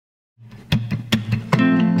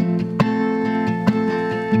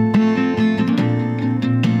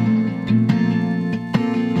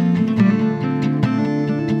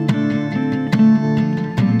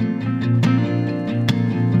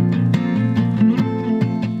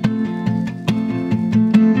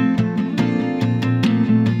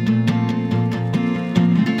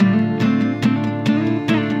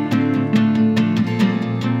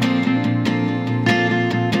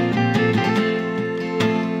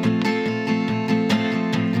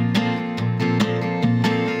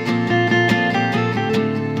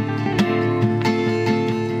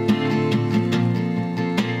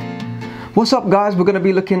What's up, guys? We're going to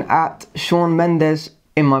be looking at Shawn Mendes,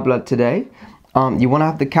 In My Blood today. You want to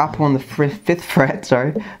have the capo on the 5th fret,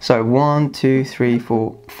 sorry. So 1, 2, 3,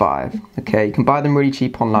 4, 5. Okay, you can buy them really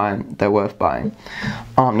cheap online. They're worth buying.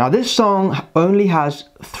 Now this song only has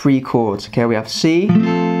 3 chords. Okay, we have C, we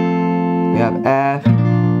have F,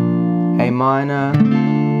 A minor,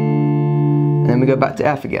 and then we go back to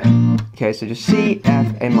F again. Okay, so just C,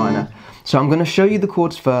 F, A minor. So I'm going to show you the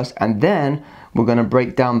chords first, and then we're going to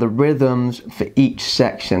break down the rhythms for each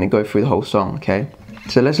section and go through the whole song, okay?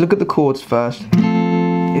 So let's look at the chords first.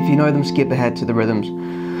 If you know them, skip ahead to the rhythms.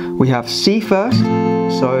 We have C first,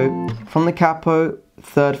 so from the capo,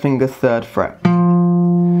 3rd finger, 3rd fret.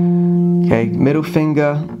 Okay, middle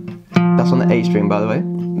finger, that's on the A string, by the way.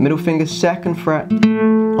 Middle finger, 2nd fret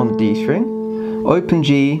on the D string. Open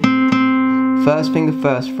G, 1st finger,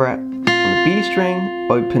 1st fret on the B string,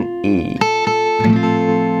 open E.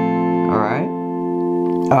 Alright.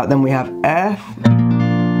 Then we have F.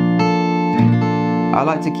 I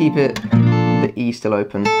like to keep it the E still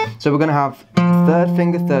open. So we're going to have 3rd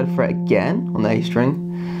finger, 3rd fret again on the A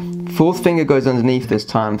string. 4th finger goes underneath this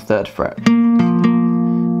time, 3rd fret.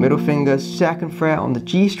 Middle finger, 2nd fret on the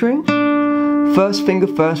G string. 1st finger,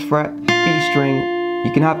 1st fret, B string.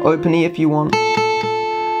 You can have open E if you want.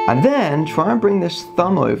 And then try and bring this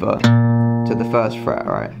thumb over to the 1st fret,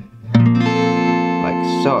 alright? Like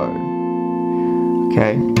so.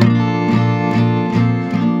 Okay.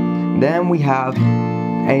 Then we have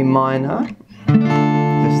A minor.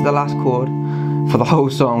 This is the last chord for the whole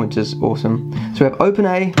song, which is awesome. So we have open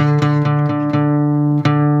A.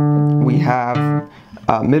 We have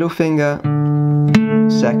middle finger,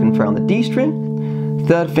 2nd fret on the D string.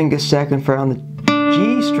 3rd finger, 2nd fret on the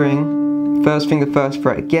G string. 1st finger, 1st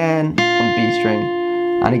fret again on the B string.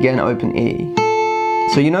 And again open E.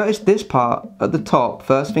 So you notice this part at the top,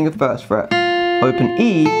 1st finger, 1st fret, open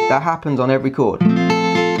E, that happens on every chord.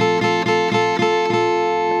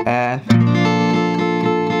 F,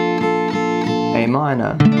 A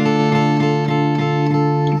minor.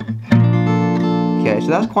 Okay, so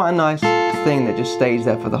that's quite a nice thing that just stays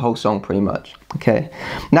there for the whole song pretty much. Okay,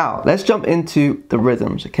 now let's jump into the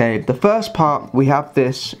rhythms. Okay, the first part, we have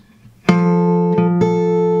this.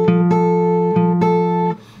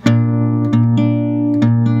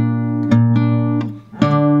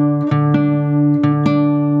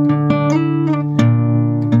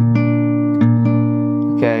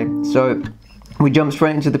 Okay, so we jump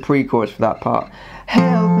straight into the pre-chorus for that part.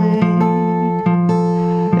 Help me,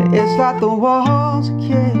 it's like the walls are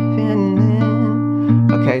caving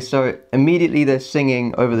in. Okay, so immediately they're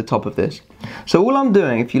singing over the top of this. So all I'm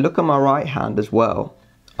doing, if you look at my right hand as well,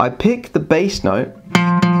 I pick the bass note,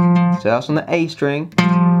 so that's on the A string.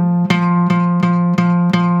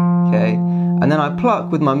 Okay, and then I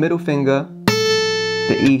pluck with my middle finger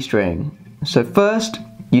the E string. So first,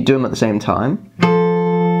 you do them at the same time.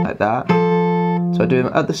 Like that. So I do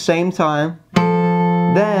them at the same time.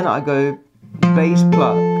 Then I go bass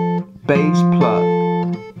pluck, bass pluck,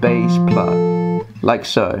 bass pluck, like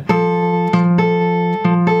so.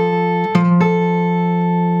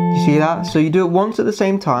 You see that? So you do it once at the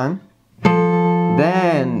same time.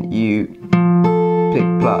 Then you pick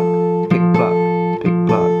pluck, pick pluck, pick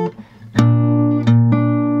pluck.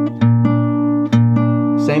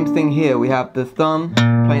 Same thing here. We have the thumb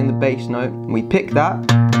playing the bass note. We pick that.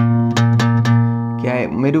 Okay,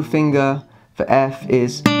 middle finger for F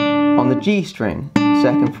is on the G string,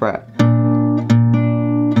 2nd fret.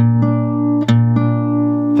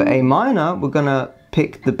 For A minor, we're gonna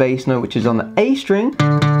pick the bass note which is on the A string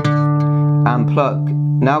and pluck.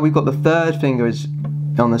 Now we've got the 3rd finger is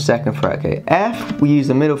on the 2nd fret. Okay, F, we use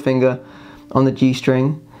the middle finger on the G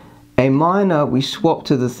string. A minor, we swap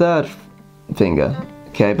to the 3rd finger.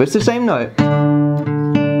 Okay, but it's the same note.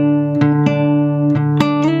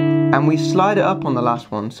 And we slide it up on the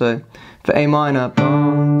last one. So for A minor,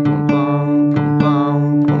 bum, bum, bum,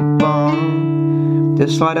 bum, bum, bum.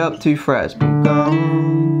 Just slide it up 2 frets, bum,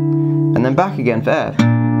 bum, and then back again for F.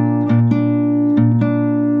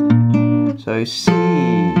 So C,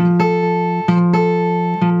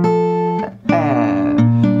 F,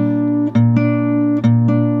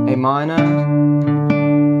 A minor,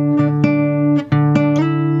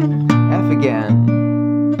 F again.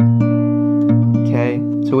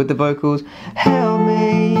 So with the vocals, help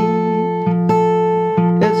me,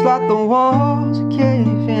 it's like the walls are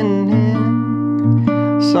caving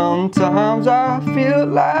in. Sometimes I feel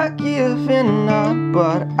like giving up,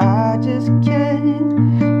 but I just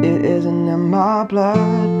can't. It isn't in my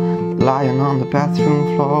blood, lying on the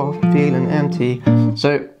bathroom floor, feeling empty.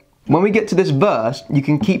 So when we get to this verse, you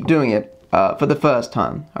can keep doing it for the first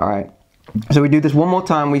time, alright? So we do this one more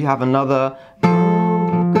time, we have another.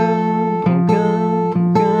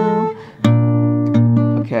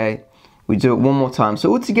 Okay, we do it one more time.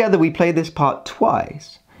 So altogether we play this part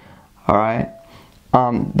twice. Alright?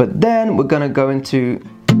 But then we're gonna go into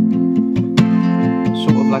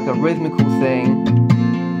sort of like a rhythmical thing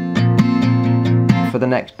for the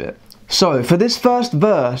next bit. So for this first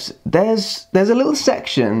verse, there's a little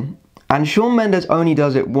section, and Shawn Mendes only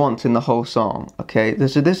does it once in the whole song. Okay,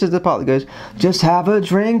 so this is the part that goes, just have a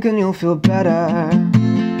drink and you'll feel better. And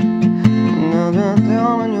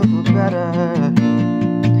you'll feel better.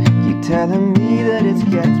 Keep telling me that it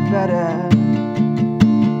gets better.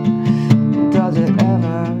 Does it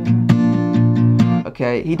ever?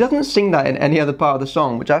 Okay, he doesn't sing that in any other part of the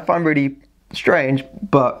song, which I find really strange,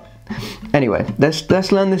 but anyway,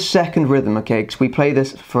 let's learn this second rhythm, okay, because we play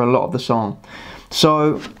this for a lot of the song.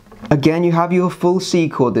 So again, you have your full C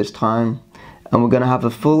chord this time, and we're going to have a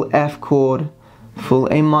full F chord, full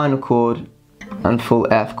A minor chord, and full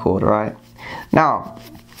F chord, right? Now,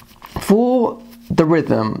 for the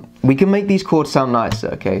rhythm, we can make these chords sound nicer,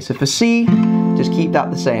 okay? So for C, just keep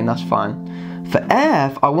that the same, that's fine. For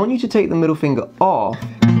F, I want you to take the middle finger off.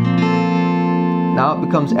 Now it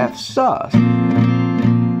becomes F sus.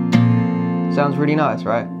 Sounds really nice,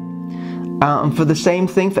 right? And for the same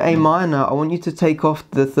thing for A minor, I want you to take off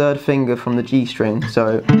the third finger from the G string,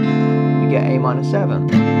 so you get A minor 7.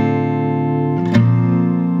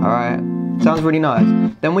 Alright, sounds really nice.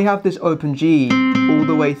 Then we have this open G all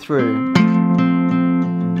the way through.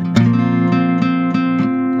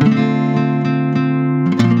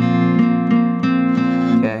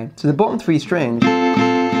 Okay, so the bottom 3 strings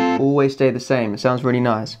always stay the same. It sounds really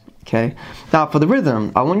nice. Okay, now for the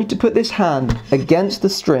rhythm, I want you to put this hand against the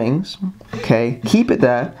strings, okay, keep it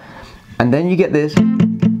there, and then you get this.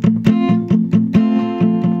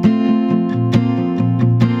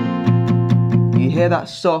 You hear that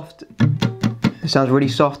soft, it sounds really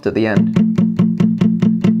soft at the end.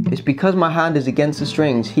 It's because my hand is against the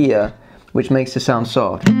strings here, which makes it sound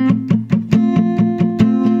soft.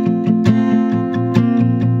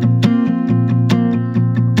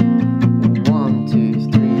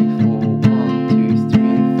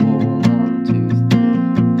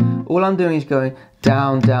 All I'm doing is going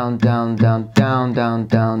down, down, down, down, down, down,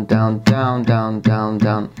 down, down, down, down, down,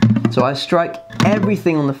 down. So I strike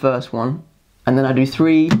everything on the first one, and then I do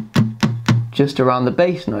 3 just around the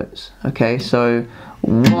bass notes. Okay, so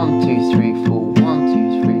 1, 2, 3, 4,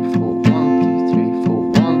 1, 2, 3, 4, 1, 2, 3, 4,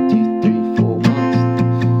 1, 2, 3, 4, 1,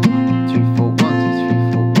 2, 3, 4, 1, 2, 3, 4, 1,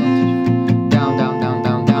 2, 3, down, down, down,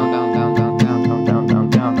 down, down, down, down, down, down, down, down,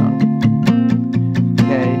 down, down.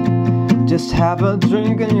 Okay, just have a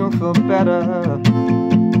drink and you'll feel better.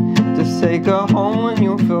 Just take her home and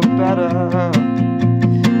you'll feel better.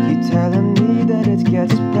 Keep telling me that it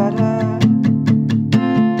gets better.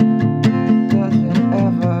 Does it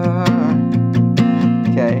ever?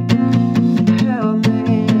 Okay. Help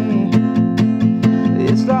me.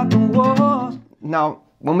 It's like the walls. Now,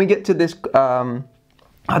 when we get to this, I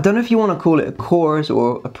don't know if you want to call it a chorus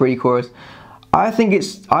or a pre-chorus. I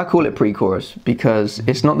call it pre-chorus because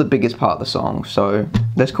it's not the biggest part of the song, so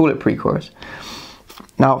let's call it pre-chorus.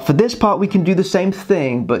 Now for this part we can do the same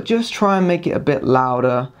thing, but just try and make it a bit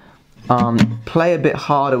louder, play a bit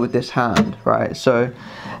harder with this hand, right? So,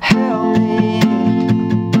 help me,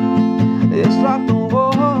 it's like the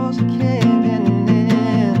walls are caving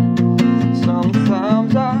in.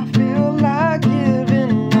 Sometimes I feel like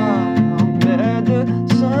giving up. I'm mad the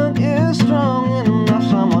sun is strong enough,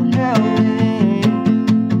 someone help me.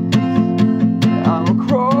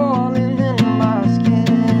 Crawling in my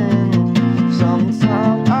skin.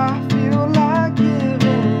 Sometimes I feel like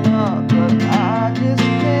giving up, but I just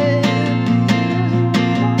can't.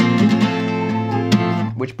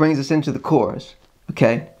 Which brings us into the chorus.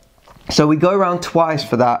 Okay, so we go around twice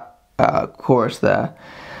for that chorus there.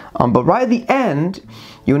 But right at the end,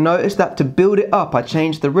 you'll notice that to build it up, I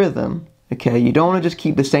changed the rhythm. Okay, you don't want to just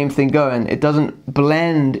keep the same thing going. It doesn't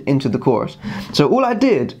blend into the chorus. So all I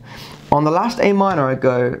did, on the last A minor, I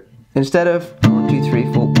go, instead of 1, 2,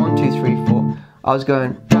 3, 4, 1, 2, 3, 4, I was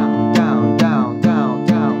going down, down, down, down,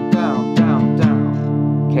 down, down, down,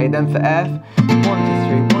 down. Okay, then for F, 1, 2,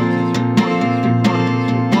 3, 1, 2, 3, 1, 2,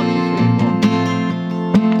 3, 1, 2, 3, 1, 2, 3, 1, 2,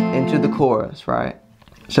 3, 4. Into the chorus, right?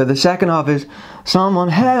 So the second half is, someone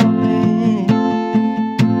help me,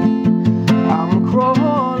 I'm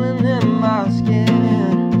crawling in my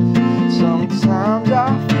skin. Sometimes I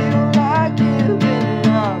feel like giving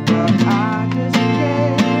up, but I just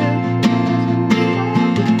can't.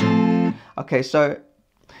 Okay, so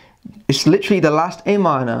it's literally the last A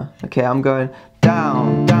minor. Okay, I'm going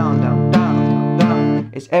down, down, down, down, down,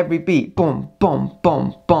 it's every beat, boom, boom,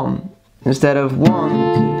 boom, boom. Instead of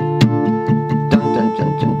 1, 2, dun, dun, dun,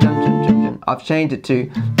 dun, dun, dun, dun, dun. I've changed it to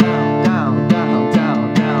down, down, down,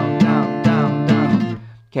 down, down, down, down, down.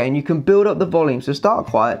 Okay, and you can build up the volume. So start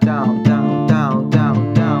quiet, down, down, down,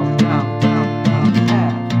 down, down, down, down,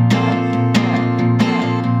 down.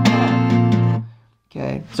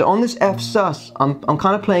 Okay, so on this F sus, I'm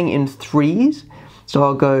kind of playing in threes. So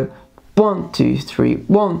I'll go 1, 2, 3,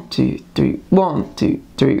 1, 2, 3, 1, 2,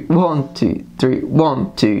 3, 1, 2, 3,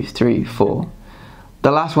 1, 2, 3, 4.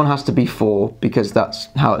 The last one has to be 4 because that's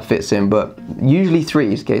how it fits in, but usually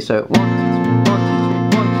threes. Okay, so 1, 2, 3,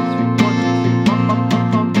 1, 2, 3, 1, 2, 3,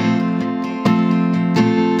 1, 2, 3,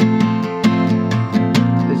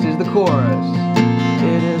 This is the chorus.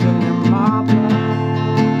 It isn't in my blood.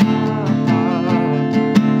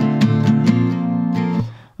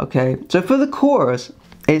 Okay, so for the chorus,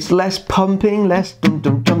 it's less pumping, less dum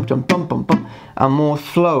dum dum dum bum bum bum, and more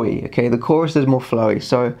flowy. Okay, the chorus is more flowy.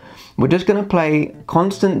 So we're just gonna play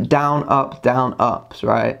constant down ups,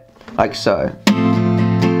 right? Like so.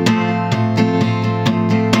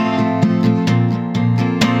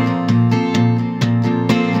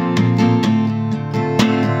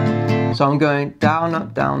 So I'm going down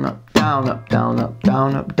up, down up, down up, down up,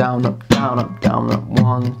 down up, down up, down up, down up.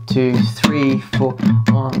 1, 2, 3, 4.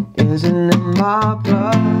 1 isn't in my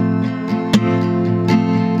blood.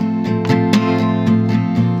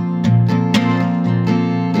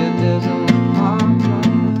 It isn't in my blood.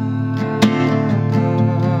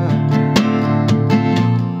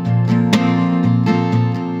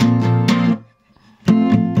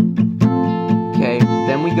 Okay,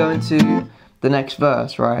 then we go into the next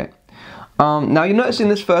verse, right? Now you notice in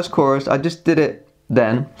this first chorus, I just did it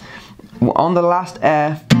then. On the last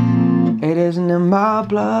F, it isn't in my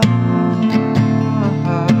blood.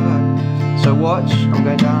 So watch, I'm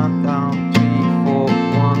going down, down, 3, 4,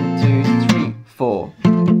 1, 2, 3, 4.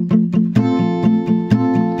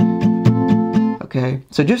 Okay,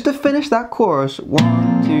 so just to finish that chorus,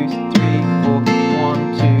 1, 2, 3, 4,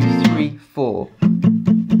 1, 2, 3, 4.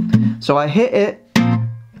 So I hit it,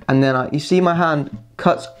 and then you see my hand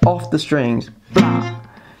cuts off the strings. Blah,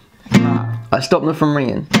 blah. I stop them from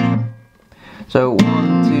ringing. So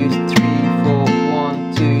 1, 2, 3, 4,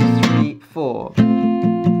 1, 2, 3, 4.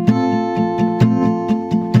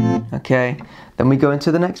 Okay, then we go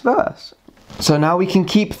into the next verse. So now we can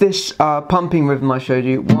keep this pumping rhythm I showed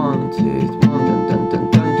you. 1, 2, 1, dun, dun, dun,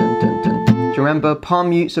 dun, dun, dun, dun. Do you remember palm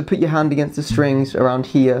mute? So put your hand against the strings around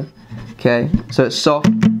here. Okay, so it's soft,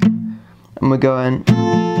 and we're going.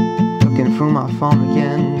 Looking through my phone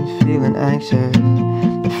again, feeling anxious,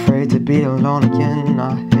 afraid to be alone again.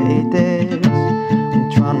 I hate this. I'm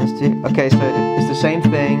trying to steer. Okay, so it's the same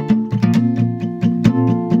thing.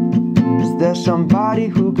 Is there somebody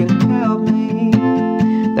who can help me?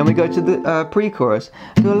 Then we go to the pre-chorus.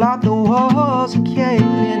 Feel like the walls are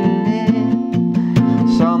caving in.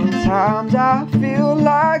 Sometimes I feel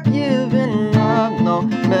like giving up. No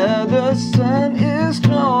medicine is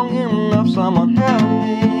strong enough. Someone help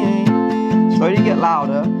me. Slowly get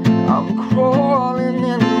louder. I'm crawling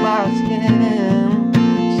in my skin.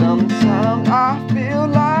 Sometimes I feel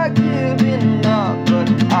like giving up, but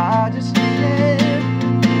I just can't.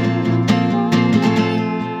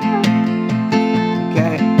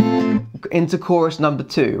 Okay, into chorus number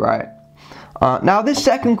 2, right? Now this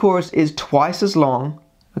second chorus is twice as long,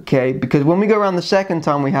 okay? Because when we go around the second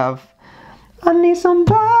time, we have I need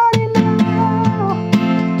somebody now.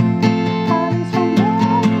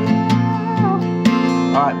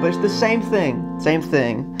 Alright, but it's the same thing. Same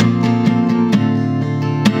thing.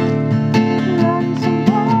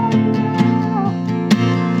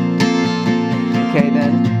 Okay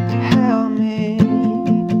then, help me.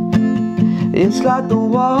 It's like the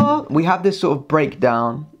wall. We have this sort of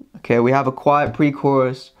breakdown. Okay, we have a quiet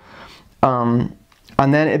pre-chorus. And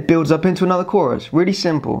then it builds up into another chorus. Really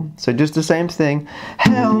simple. So just the same thing.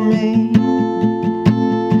 Help me.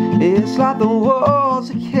 It's like the walls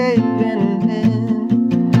are caving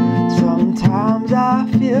in. Sometimes I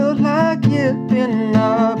feel like giving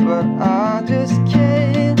up, but I just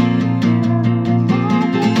can't.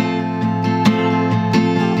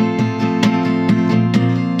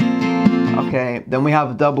 Okay, then we have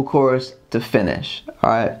a double chorus to finish.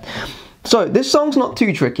 Alright. So this song's not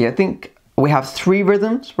too tricky. I think we have 3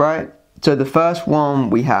 rhythms, right? So the first one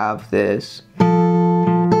we have this.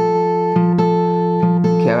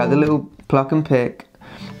 Okay, right, the little pluck and pick.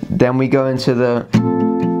 Then we go into the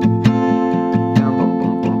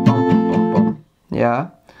yeah,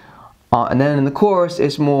 and then in the chorus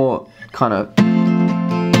it's more kind of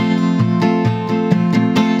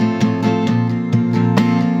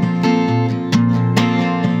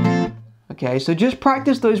okay? So just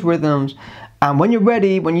practice those rhythms, and when you're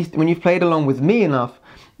ready, when you've played along with me enough,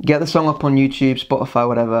 get the song up on YouTube, Spotify,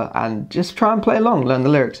 whatever, and just try and play along, learn the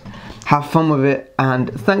lyrics. Have fun with it, and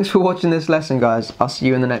thanks for watching this lesson, guys. I'll see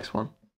you in the next one.